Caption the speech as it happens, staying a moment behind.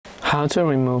How to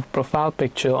remove profile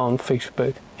picture on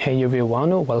Facebook. Hey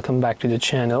everyone, welcome back to the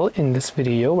channel. In this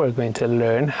video we're going to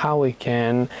learn how we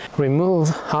can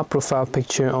remove our profile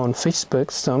picture on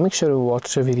Facebook, so make sure to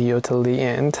watch the video till the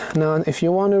end. Now if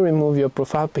you want to remove your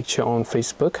profile picture on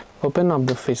Facebook, open up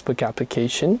the Facebook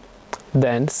application,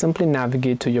 then simply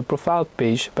navigate to your profile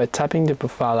page by tapping the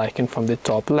profile icon from the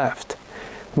top left.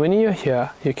 When you're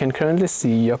here, you can currently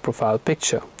see your profile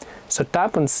picture. So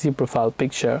tap on see profile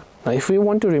picture. Now if we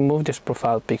want to remove this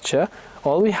profile picture,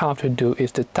 all we have to do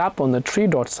is to tap on the three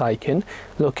dots icon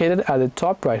located at the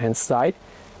top right hand side.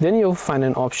 Then you'll find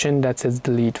an option that says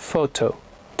delete photo.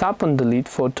 Tap on delete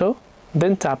photo,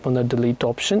 then tap on the delete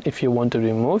option if you want to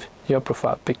remove your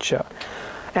profile picture.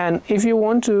 And if you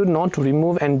want to not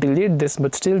remove and delete this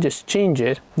but still just change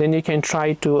it, then you can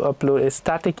try to upload a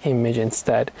static image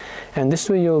instead, and this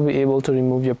way you'll be able to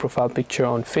remove your profile picture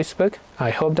on Facebook. I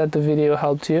hope that the video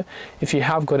helped you. If you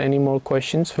have got any more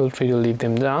questions, feel free to leave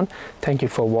them down. Thank you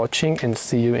for watching and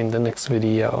see you in the next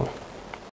video.